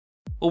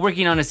While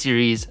working on a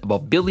series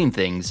about building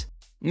things,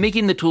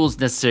 making the tools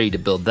necessary to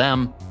build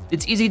them,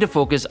 it's easy to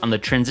focus on the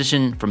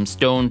transition from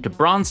stone to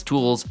bronze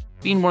tools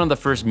being one of the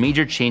first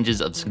major changes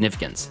of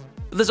significance.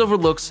 But this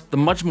overlooks the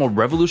much more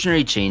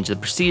revolutionary change that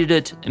preceded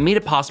it and made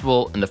it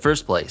possible in the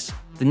first place.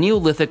 The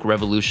Neolithic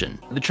Revolution,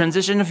 the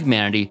transition of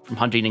humanity from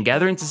hunting and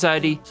gathering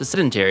society to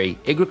sedentary,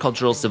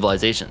 agricultural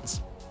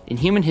civilizations. In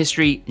human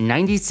history,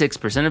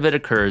 96% of it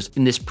occurs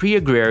in this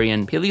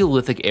pre-agrarian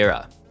Paleolithic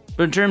era.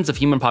 But in terms of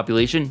human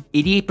population,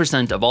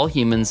 88% of all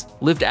humans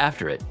lived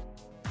after it.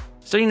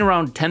 Starting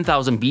around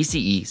 10,000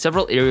 BCE,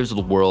 several areas of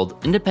the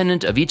world,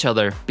 independent of each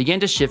other,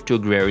 began to shift to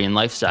agrarian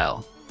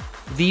lifestyle.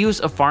 With the use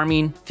of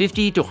farming,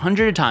 50 to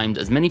 100 times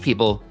as many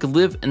people could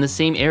live in the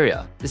same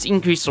area. This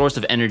increased source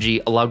of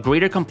energy allowed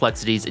greater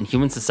complexities in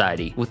human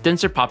society with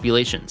denser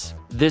populations.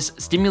 This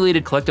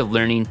stimulated collective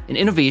learning and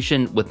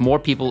innovation with more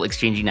people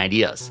exchanging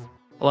ideas,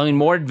 allowing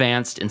more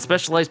advanced and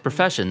specialized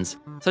professions,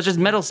 such as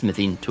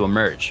metalsmithing, to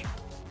emerge.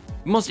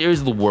 In most areas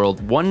of the world,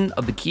 one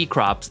of the key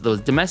crops that was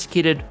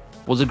domesticated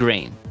was a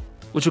grain,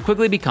 which would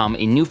quickly become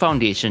a new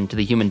foundation to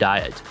the human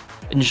diet.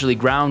 Initially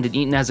ground and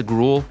eaten as a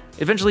gruel,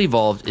 it eventually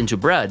evolved into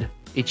bread,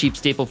 a cheap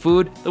staple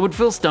food that would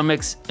fill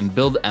stomachs and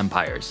build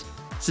empires.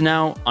 So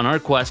now, on our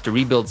quest to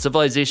rebuild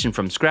civilization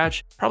from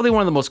scratch, probably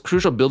one of the most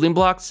crucial building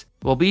blocks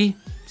will be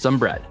some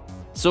bread.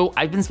 So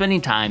I've been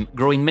spending time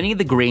growing many of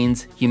the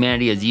grains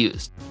humanity has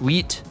used: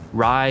 wheat,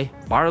 rye,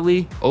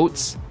 barley,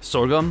 oats,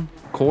 sorghum,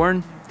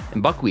 corn,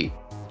 and buckwheat,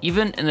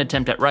 even an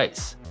attempt at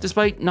rice,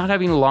 despite not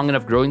having a long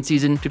enough growing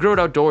season to grow it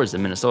outdoors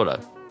in Minnesota.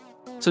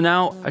 So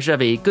now I should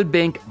have a good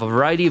bank of a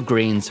variety of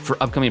grains for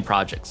upcoming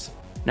projects.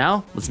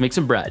 Now let's make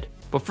some bread.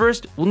 But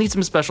first, we'll need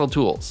some special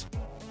tools.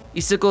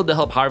 A sickle to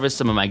help harvest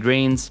some of my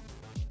grains,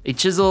 a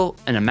chisel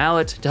and a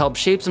mallet to help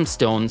shape some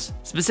stones,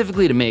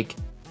 specifically to make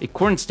a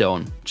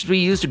cornstone, which will be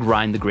used to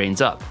grind the grains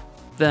up.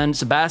 Then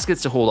some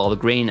baskets to hold all the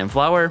grain and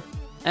flour,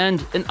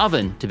 and an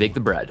oven to bake the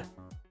bread.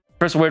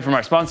 First, a word from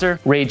our sponsor.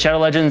 Raid Shadow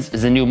Legends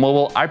is a new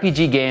mobile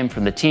RPG game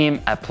from the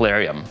team at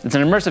Plarium. It's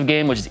an immersive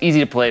game which is easy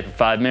to play for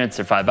 5 minutes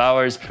or 5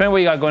 hours, depending on what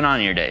you got going on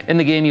in your day. In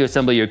the game, you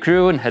assemble your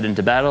crew and head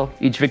into battle.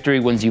 Each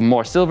victory wins you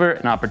more silver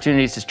and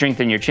opportunities to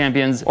strengthen your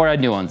champions or add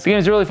new ones. The game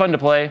is really fun to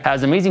play,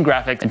 has amazing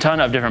graphics, and a ton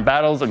of different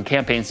battles and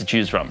campaigns to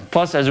choose from.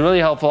 Plus, has a really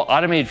helpful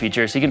automated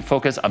feature so you can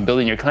focus on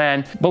building your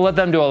clan, but let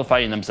them do all the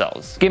fighting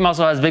themselves. The game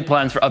also has big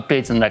plans for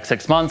updates in the next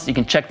 6 months. You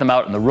can check them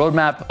out in the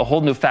roadmap, a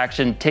whole new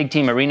faction, tag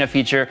team arena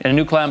feature, and a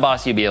new clan boss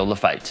you'll be able to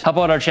fight. Help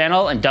out our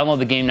channel and download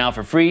the game now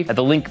for free at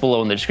the link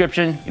below in the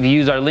description. If you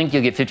use our link,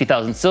 you'll get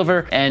 50,000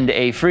 silver and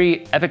a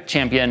free epic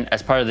champion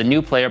as part of the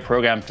new player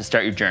program to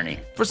start your journey.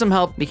 For some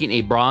help making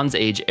a Bronze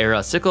Age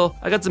era sickle,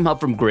 I got some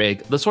help from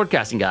Greg, the sword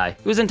casting guy,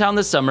 who was in town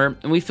this summer,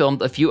 and we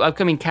filmed a few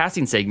upcoming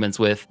casting segments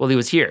with while he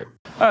was here.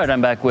 Alright,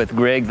 I'm back with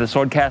Greg, the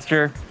sword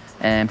caster,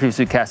 and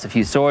previously cast a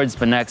few swords,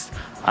 but next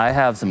I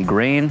have some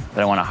grain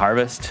that I want to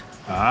harvest.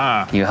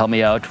 Can you help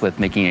me out with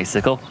making a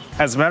sickle?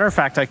 As a matter of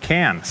fact, I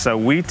can. So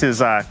wheat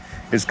is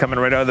coming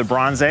right out of the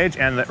Bronze Age,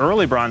 and the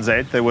early Bronze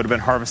Age, they would have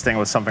been harvesting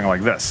with something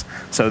like this.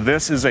 So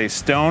this is a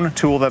stone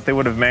tool that they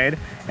would have made,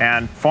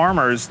 and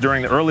farmers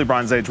during the early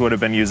Bronze Age would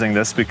have been using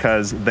this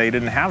because they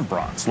didn't have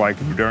bronze. Like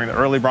during the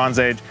early Bronze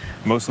Age,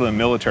 most of the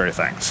military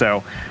things.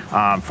 So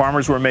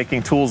farmers were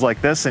making tools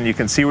like this, and you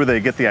can see where they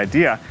get the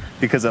idea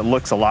because it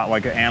looks a lot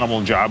like an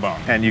animal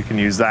jawbone. And you can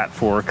use that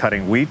for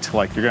cutting wheat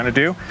like you're gonna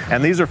do.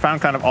 And these are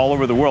found kind of all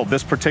over the world.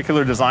 This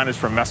particular design is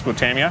from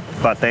Mesopotamia,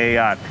 but they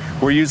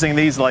were using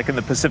these like in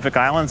the Pacific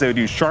Islands. They would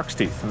use shark's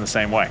teeth in the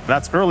same way.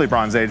 That's early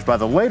Bronze Age. By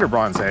the later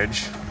Bronze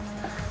Age,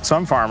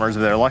 some farmers,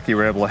 if they're lucky,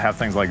 were able to have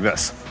things like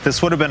this.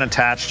 This would have been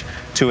attached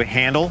to a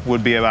handle,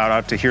 would be about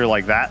out to here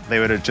like that. They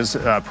would have just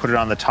put it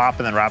on the top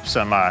and then wrap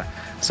some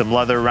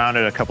leather around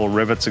it, a couple of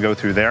rivets to go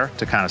through there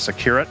to kind of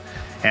secure it.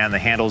 And the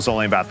handle's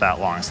only about that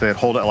long. So they'd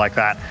hold it like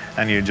that,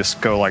 and you just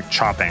go like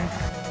chopping.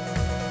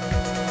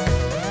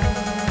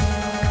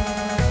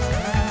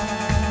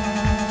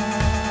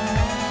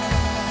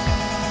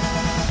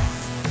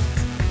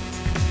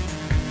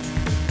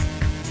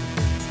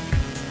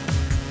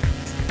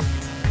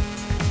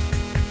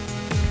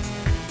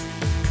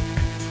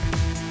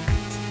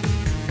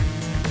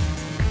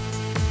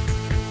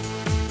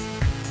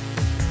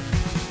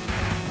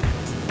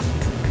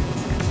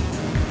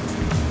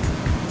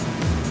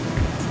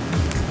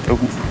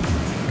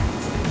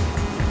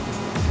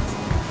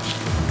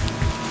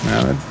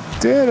 Now it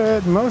did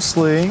it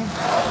mostly.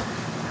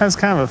 Has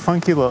kind of a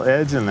funky little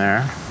edge in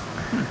there.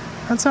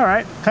 That's all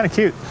right, kind of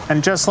cute.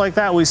 And just like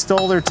that, we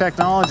stole their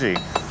technology.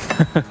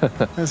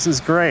 This is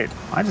great.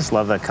 I just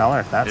love that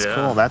color. That's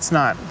cool.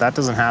 That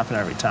doesn't happen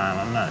every time.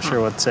 I'm not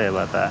sure what to say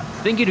about that.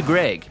 Thank you to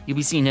Greg. You'll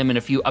be seeing him in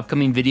a few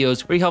upcoming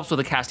videos where he helps with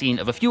the casting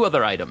of a few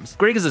other items.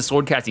 Greg is a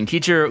sword casting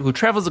teacher who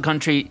travels the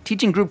country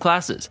teaching group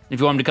classes. And if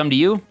you want him to come to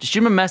you, just shoot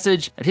him a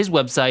message at his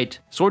website,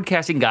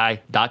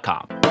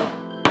 swordcastingguy.com.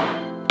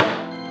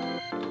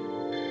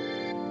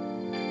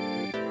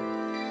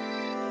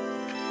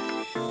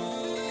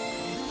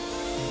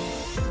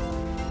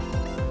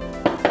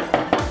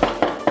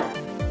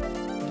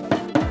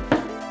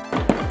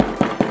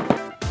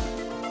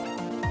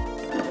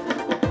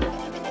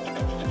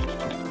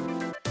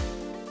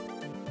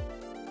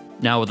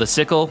 Now with a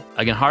sickle,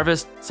 I can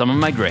harvest some of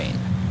my grain.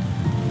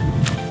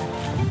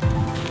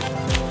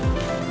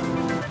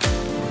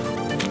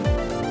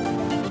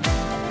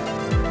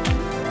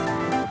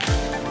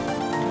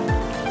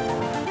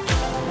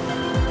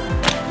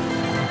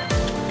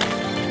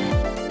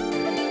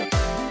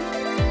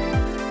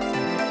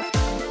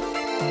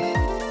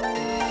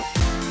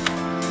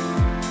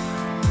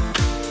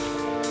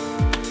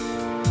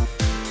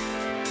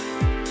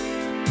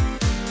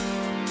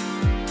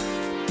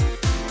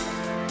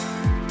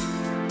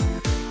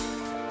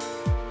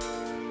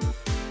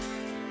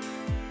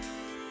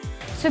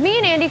 So me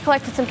and Andy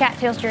collected some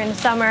cattails during the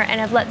summer and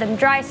have let them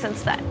dry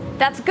since then.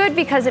 That's good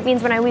because it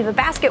means when I weave a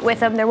basket with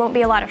them, there won't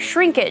be a lot of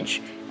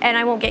shrinkage and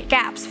I won't get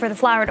gaps for the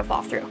flour to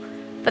fall through.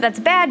 But that's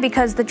bad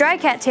because the dry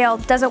cattail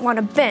doesn't want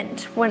to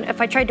bend. If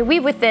I tried to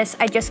weave with this,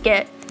 I just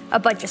get a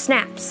bunch of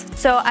snaps.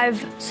 So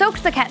I've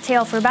soaked the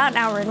cattail for about an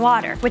hour in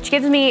water, which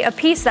gives me a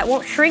piece that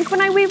won't shrink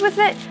when I weave with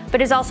it, but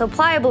is also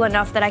pliable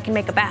enough that I can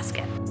make a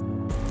basket.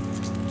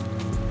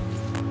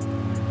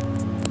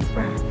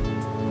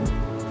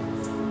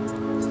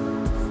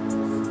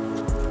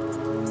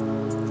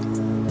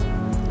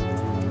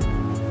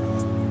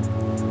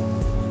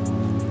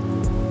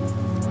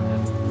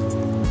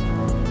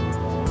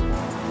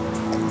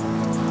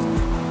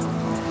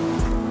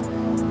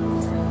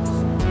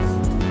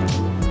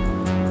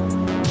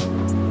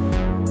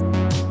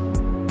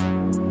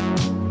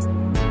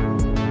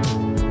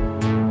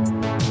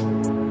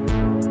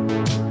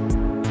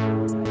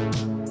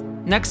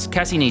 Next,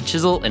 casting a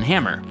chisel and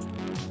hammer.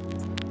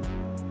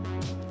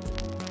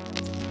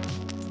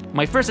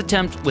 My first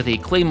attempt with a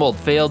clay mold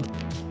failed,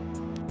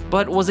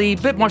 but was a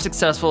bit more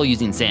successful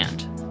using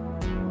sand.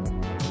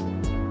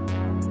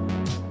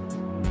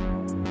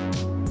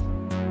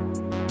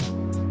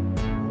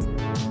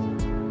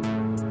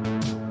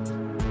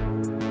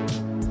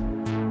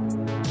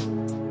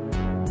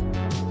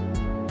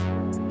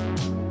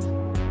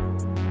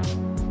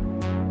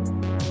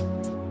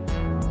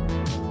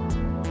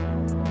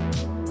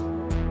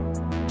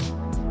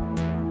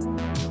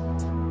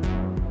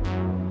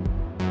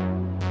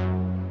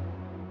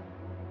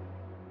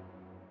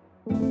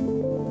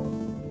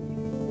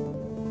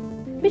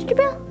 Mr.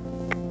 Bill,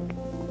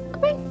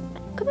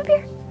 come up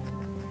here.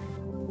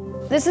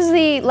 This is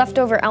the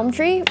leftover elm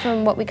tree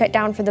from what we cut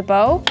down for the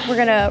bow. We're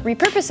gonna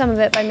repurpose some of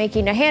it by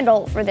making a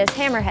handle for this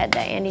hammerhead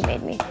that Andy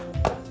made me.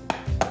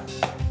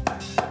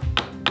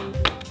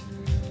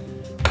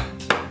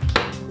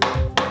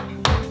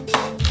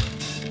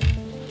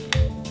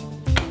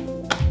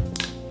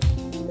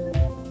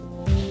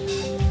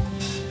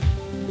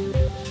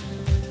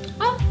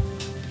 Oh,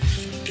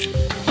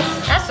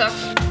 that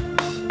sucks.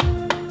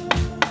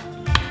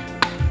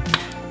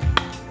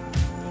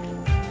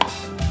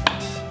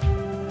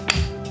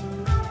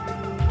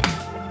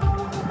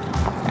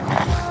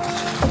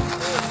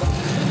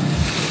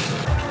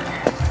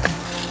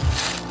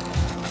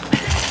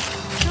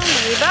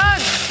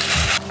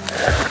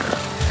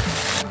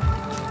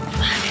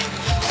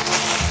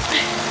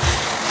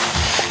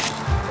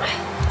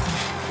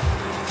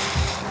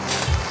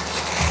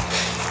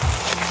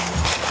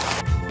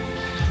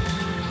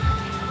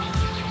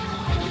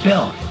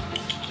 Bill.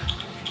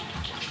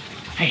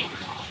 Hey.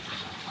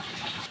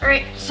 All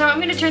right, so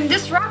I'm gonna turn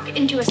this rock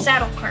into a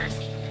saddle quern.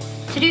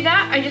 To do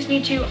that, I just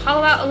need to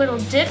hollow out a little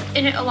dip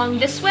in it along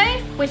this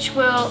way, which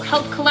will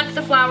help collect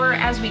the flour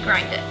as we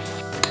grind it.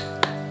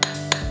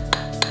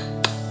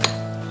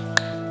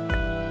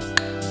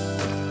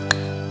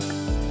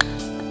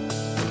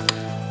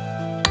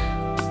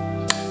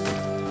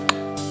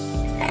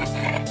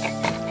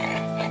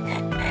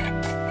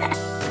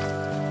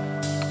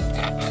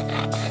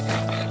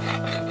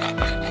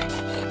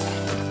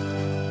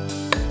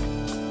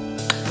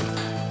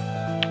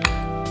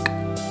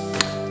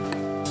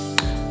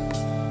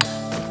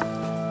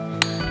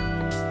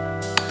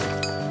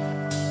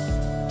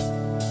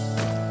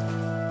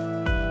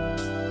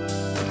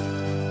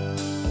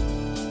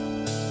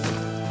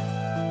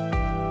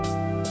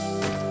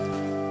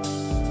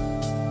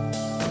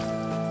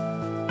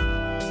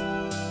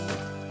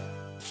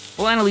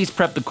 While Annalise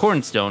prepped the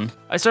cornstone,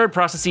 I started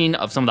processing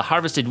of some of the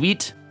harvested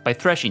wheat by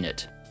threshing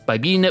it, by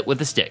beating it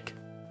with a stick.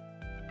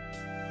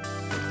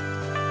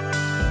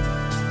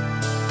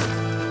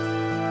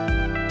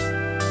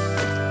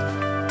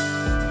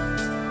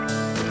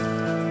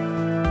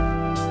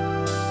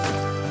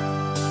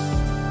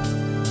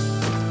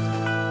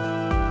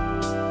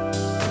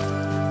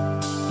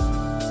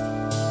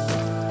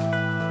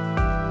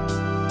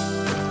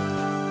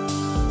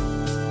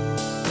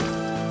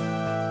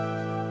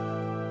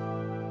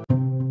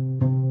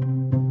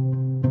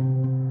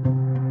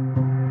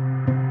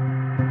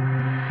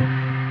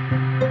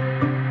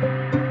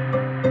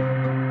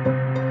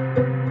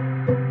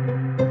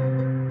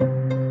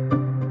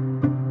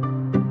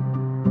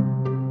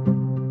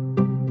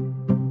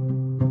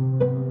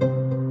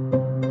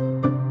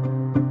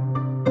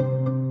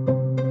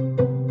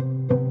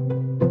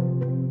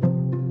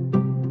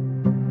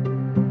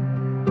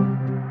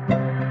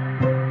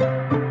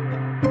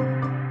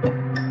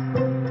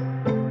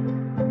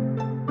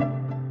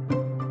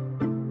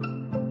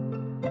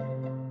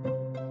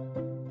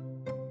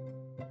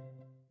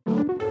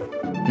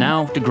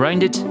 Now to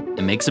grind it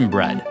and make some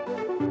bread.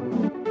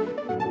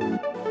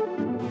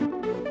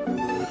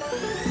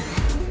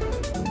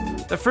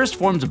 The first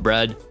forms of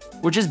bread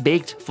were just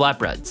baked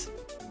flatbreads,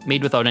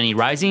 made without any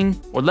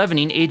rising or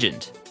leavening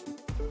agent,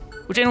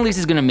 which Annalise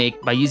is gonna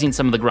make by using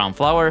some of the ground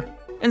flour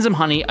and some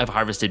honey I've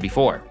harvested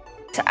before.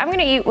 So I'm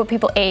gonna eat what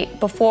people ate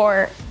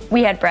before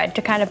we had bread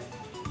to kind of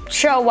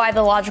show why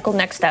the logical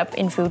next step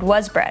in food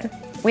was bread.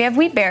 We have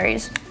wheat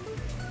berries.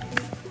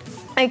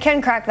 I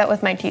can crack that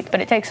with my teeth,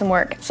 but it takes some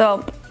work.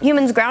 So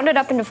humans ground it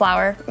up into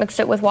flour, mixed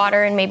it with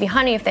water and maybe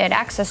honey if they had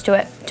access to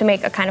it to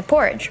make a kind of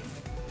porridge.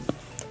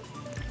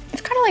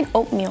 It's kind of like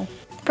oatmeal.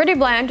 Pretty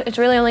bland, it's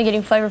really only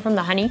getting flavor from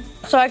the honey.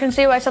 So I can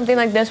see why something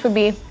like this would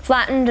be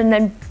flattened and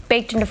then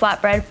baked into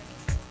flatbread.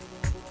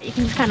 You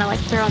can just kind of like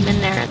throw them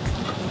in there.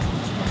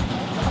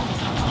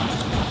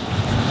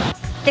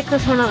 Stick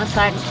this one on the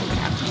side and see what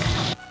happens.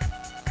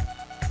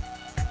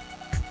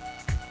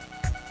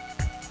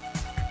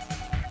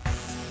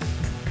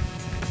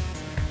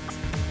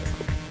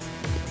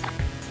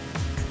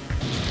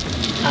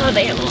 Oh,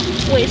 they have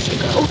a ways to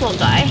go. They'll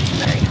die.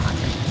 Very hot.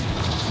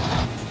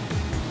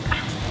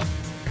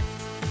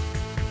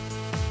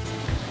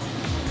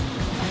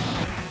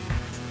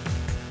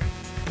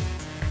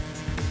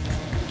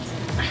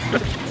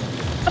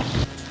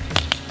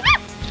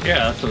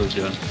 Yeah, that's what I was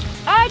doing.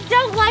 I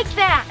don't like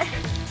that.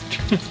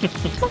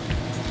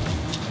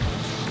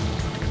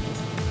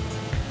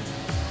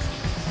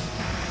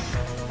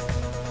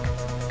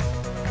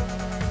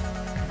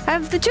 I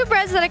have the two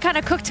breads that I kind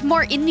of cooked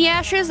more in the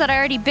ashes that I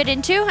already bit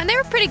into, and they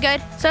were pretty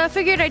good. So I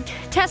figured I'd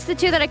test the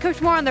two that I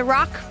cooked more on the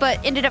rock, but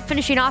ended up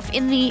finishing off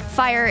in the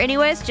fire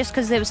anyways, just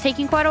because it was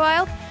taking quite a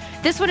while.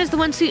 This one is the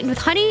one sweetened with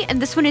honey, and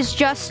this one is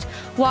just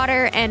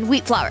water and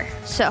wheat flour.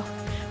 So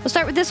we'll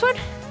start with this one,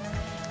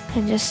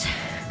 and just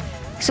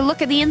so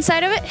look at the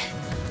inside of it.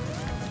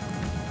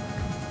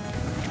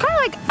 Kind of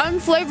like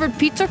unflavored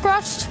pizza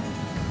crust.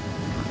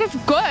 It's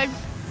good.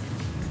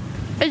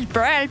 It's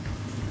bread.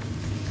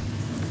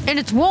 And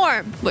it's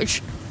warm,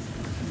 which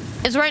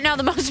is right now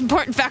the most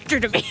important factor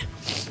to me.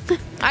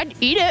 I'd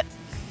eat it,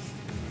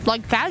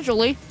 like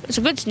casually. It's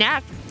a good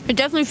snack. It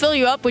definitely fill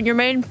you up when your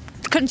main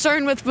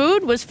concern with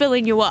food was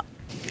filling you up.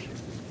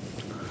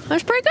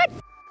 That's pretty good.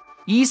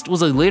 Yeast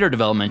was a later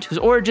development whose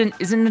origin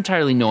isn't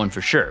entirely known for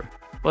sure.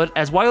 But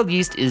as wild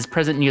yeast is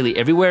present nearly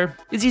everywhere,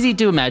 it's easy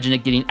to imagine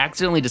it getting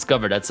accidentally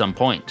discovered at some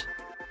point.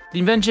 The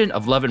invention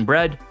of leavened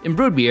bread and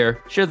brewed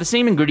beer share the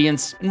same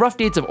ingredients and rough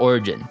dates of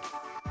origin.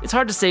 It's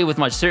hard to say with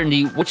much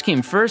certainty which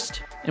came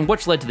first and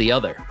which led to the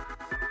other.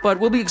 But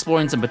we'll be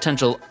exploring some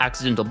potential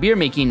accidental beer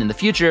making in the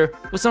future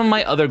with some of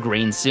my other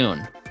grains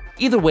soon.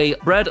 Either way,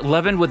 bread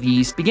leavened with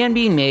yeast began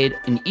being made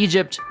in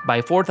Egypt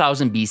by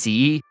 4000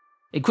 BCE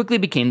and quickly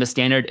became the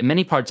standard in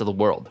many parts of the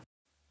world.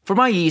 For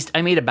my yeast,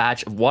 I made a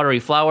batch of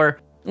watery flour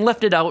and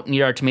left it out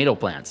near our tomato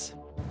plants.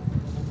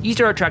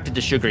 Yeast are attracted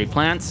to sugary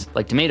plants,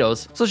 like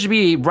tomatoes, so it should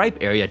be a ripe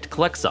area to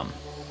collect some.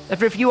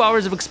 After a few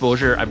hours of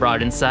exposure, I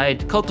brought it inside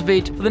to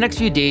cultivate for the next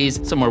few days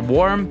somewhere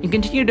warm and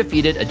continue to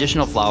feed it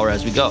additional flour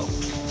as we go.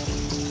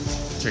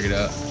 Check it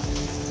out.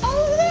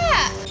 Oh,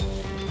 that!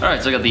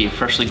 Alright, so I got the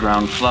freshly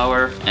ground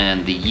flour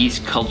and the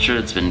yeast culture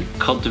it's been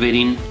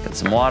cultivating. Got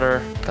some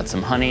water, got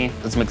some honey.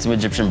 Let's make some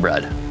Egyptian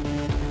bread.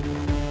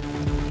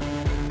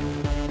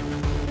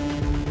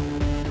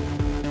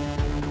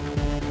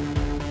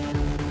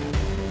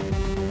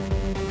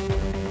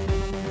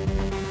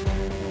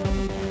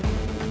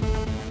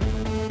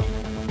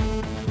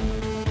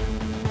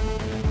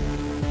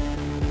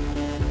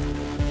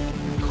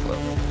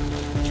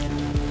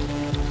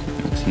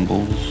 Mixing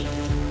bowls.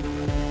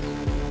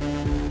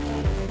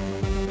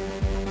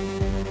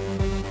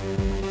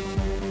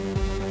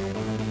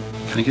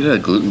 Can I get a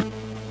gluten?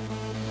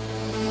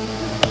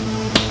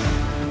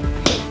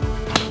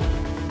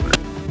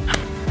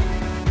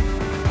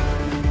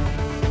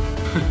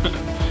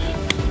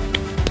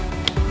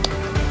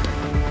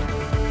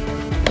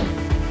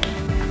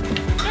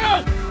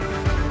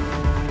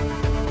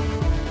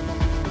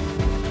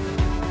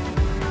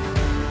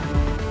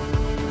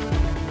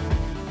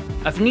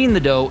 After kneading the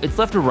dough, it's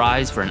left to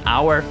rise for an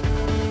hour.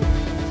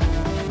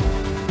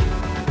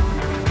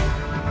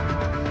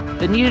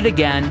 Then knead it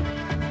again,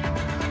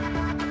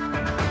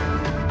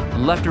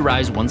 and left to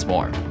rise once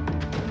more.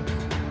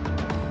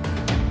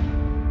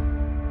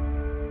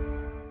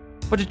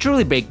 But to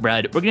truly bake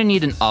bread, we're gonna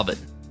need an oven.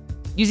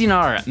 Using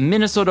our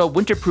Minnesota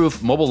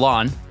winterproof mobile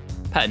lawn,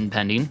 patent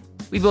pending,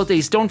 we built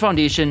a stone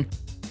foundation,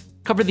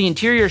 covered the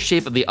interior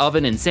shape of the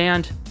oven in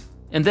sand,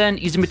 and then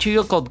used a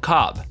material called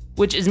cob,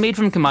 which is made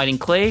from combining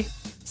clay,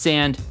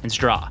 sand, and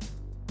straw.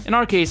 In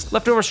our case,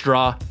 leftover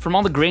straw from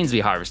all the grains we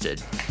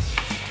harvested.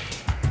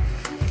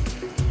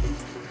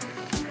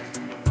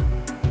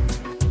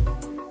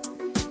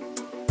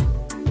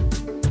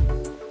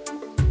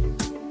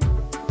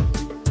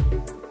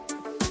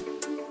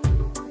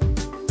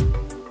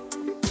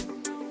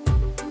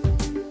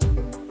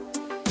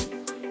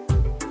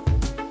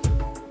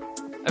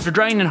 After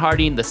drying and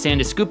hardening, the sand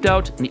is scooped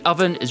out and the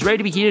oven is ready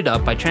to be heated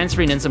up by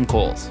transferring in some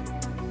coals.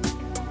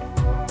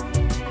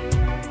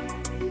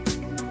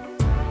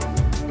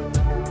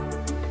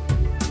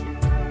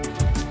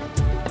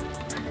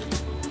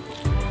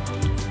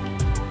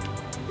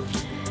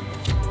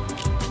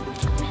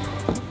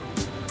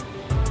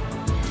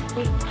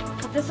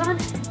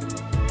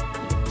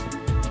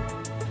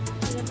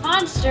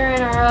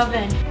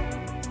 oven.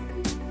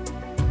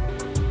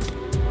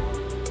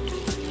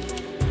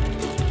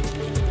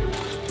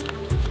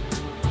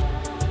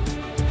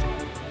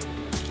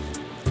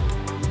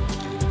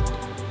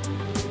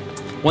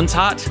 Once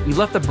hot, we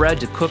left the bread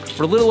to cook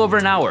for a little over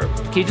an hour,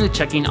 occasionally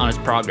checking on its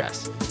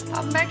progress.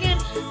 I'm back in.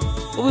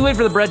 While we wait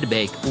for the bread to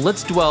bake,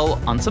 let's dwell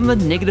on some of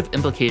the negative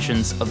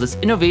implications of this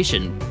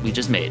innovation we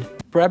just made.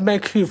 Bread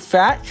makes you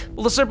fat?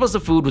 While the surplus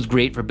of food was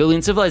great for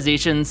building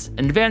civilizations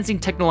and advancing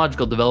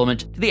technological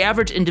development, to the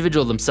average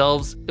individual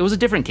themselves, it was a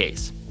different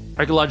case.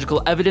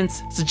 Archaeological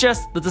evidence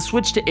suggests that the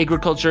switch to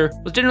agriculture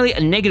was generally a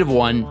negative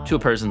one to a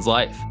person's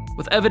life,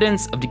 with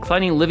evidence of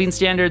declining living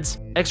standards,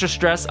 extra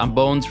stress on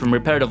bones from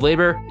repetitive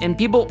labor, and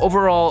people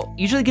overall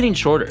usually getting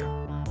shorter.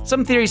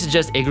 Some theories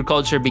suggest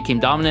agriculture became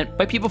dominant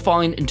by people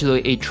falling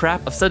into a trap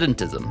of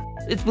sedentism.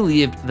 It's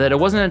believed that it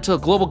wasn't until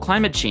global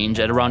climate change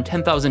at around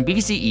 10,000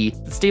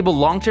 BCE that stable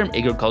long-term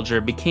agriculture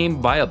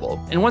became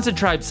viable, and once a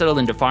tribe settled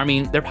into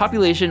farming, their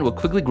population would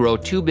quickly grow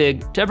too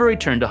big to ever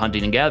return to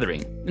hunting and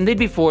gathering, and they'd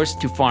be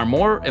forced to farm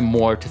more and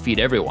more to feed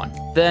everyone.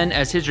 Then,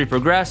 as history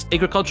progressed,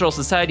 agricultural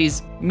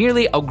societies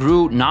merely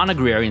outgrew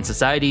non-agrarian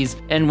societies,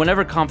 and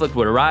whenever conflict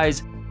would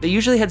arise, they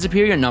usually had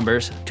superior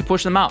numbers to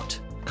push them out,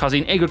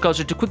 causing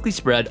agriculture to quickly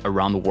spread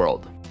around the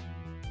world.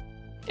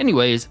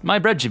 Anyways, my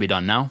bread should be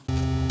done now.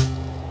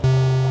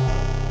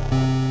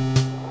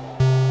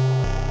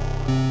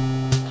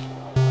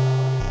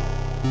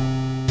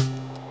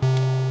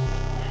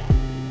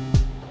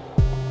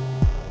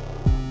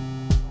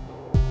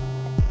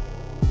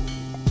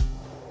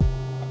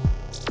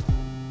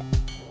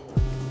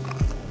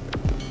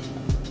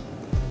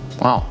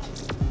 Wow,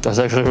 that's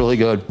actually really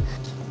good.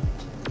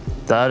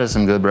 That is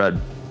some good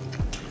bread.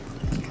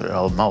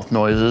 All the mouth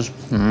noises.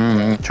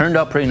 Turned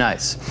out pretty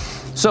nice.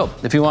 So,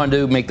 if you wanted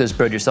to make this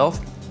bread yourself,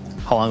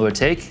 how long would it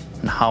take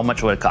and how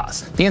much would it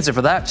cost? The answer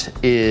for that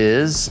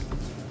is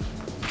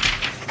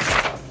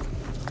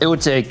it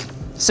would take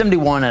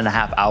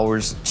 71.5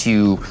 hours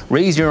to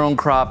raise your own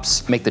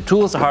crops, make the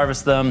tools to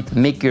harvest them,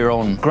 make your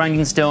own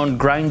grinding stone,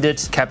 grind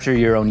it, capture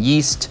your own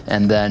yeast,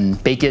 and then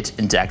bake it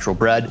into actual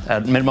bread.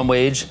 At minimum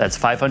wage, that's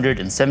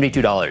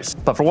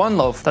 $572. But for one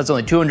loaf, that's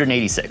only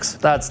 $286.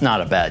 That's not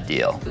a bad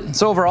deal.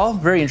 So overall,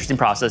 very interesting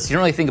process. You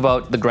don't really think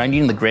about the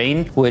grinding the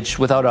grain, which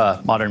without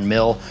a modern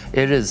mill,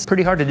 it is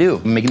pretty hard to do.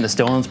 Making the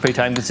stones pretty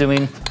time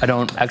consuming. I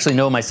don't actually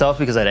know myself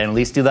because I'd at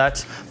least do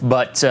that,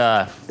 but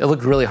it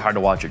looked really hard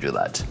to watch her do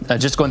that.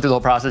 Just going through the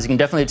whole process, you can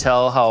definitely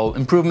tell how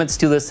improvements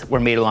to this were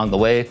made along the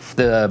way.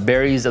 The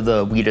berries of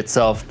the wheat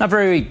itself, not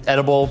very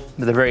edible,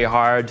 but they're very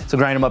hard. So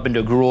grind them up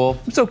into a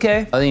gruel. It's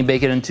okay. Then you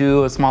bake it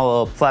into a small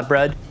little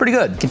flatbread. Pretty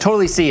good. You can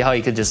totally see how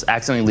you could just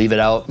accidentally leave it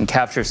out and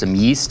capture some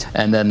yeast,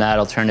 and then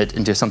that'll turn it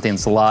into something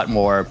that's a lot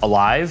more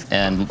alive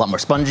and a lot more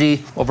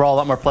spongy. Overall, a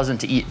lot more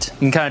pleasant to eat. You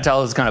can kind of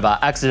tell it's kind of an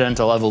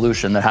accidental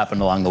evolution that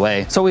happened along the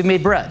way. So we've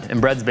made bread,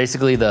 and bread's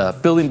basically the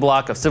building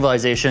block of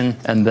civilization,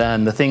 and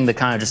then the thing that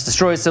kind of just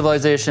destroys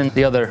civilization,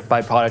 the other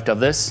byproduct of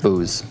this,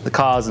 booze. The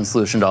cause and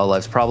solution to all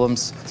life's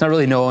problems. It's not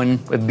really known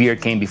if beer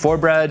came before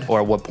bread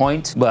or at what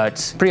point,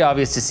 but pretty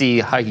obvious to see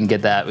how you can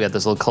get that. We got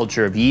this little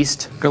culture of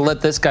yeast. Gonna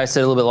let this guy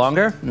sit a little bit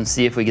longer and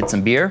see if we get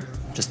some beer.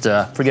 Just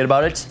forget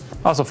about it.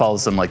 Also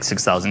follows some like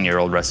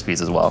 6,000-year-old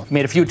recipes as well. We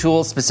made a few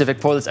tools specific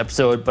for this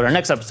episode, but our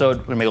next episode,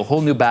 we're gonna make a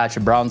whole new batch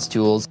of bronze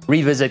tools,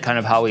 revisit kind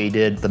of how we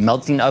did the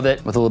melting of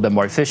it with a little bit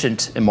more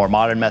efficient and more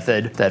modern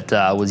method that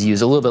was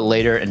used a little bit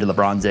later into the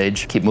Bronze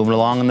Age. Keep moving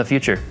along in the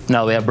future.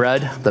 Now we have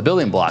bread, the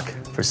building block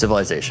for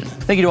civilization.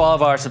 Thank you to all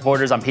of our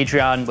supporters on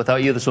Patreon.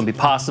 Without you, this wouldn't be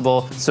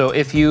possible. So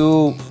if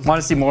you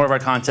want to see more of our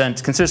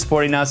content, consider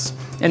supporting us.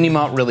 Any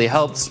amount really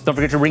helps. Don't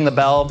forget to ring the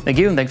bell. Thank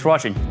you, and thanks for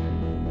watching.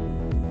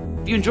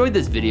 If you enjoyed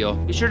this video,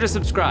 be sure to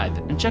subscribe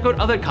and check out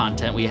other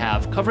content we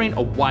have covering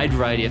a wide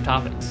variety of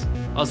topics.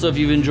 Also, if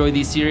you've enjoyed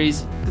these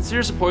series,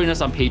 consider supporting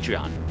us on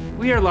Patreon.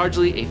 We are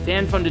largely a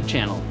fan-funded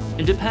channel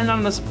and depend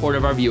on the support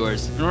of our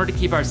viewers in order to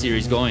keep our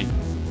series going.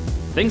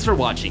 Thanks for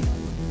watching.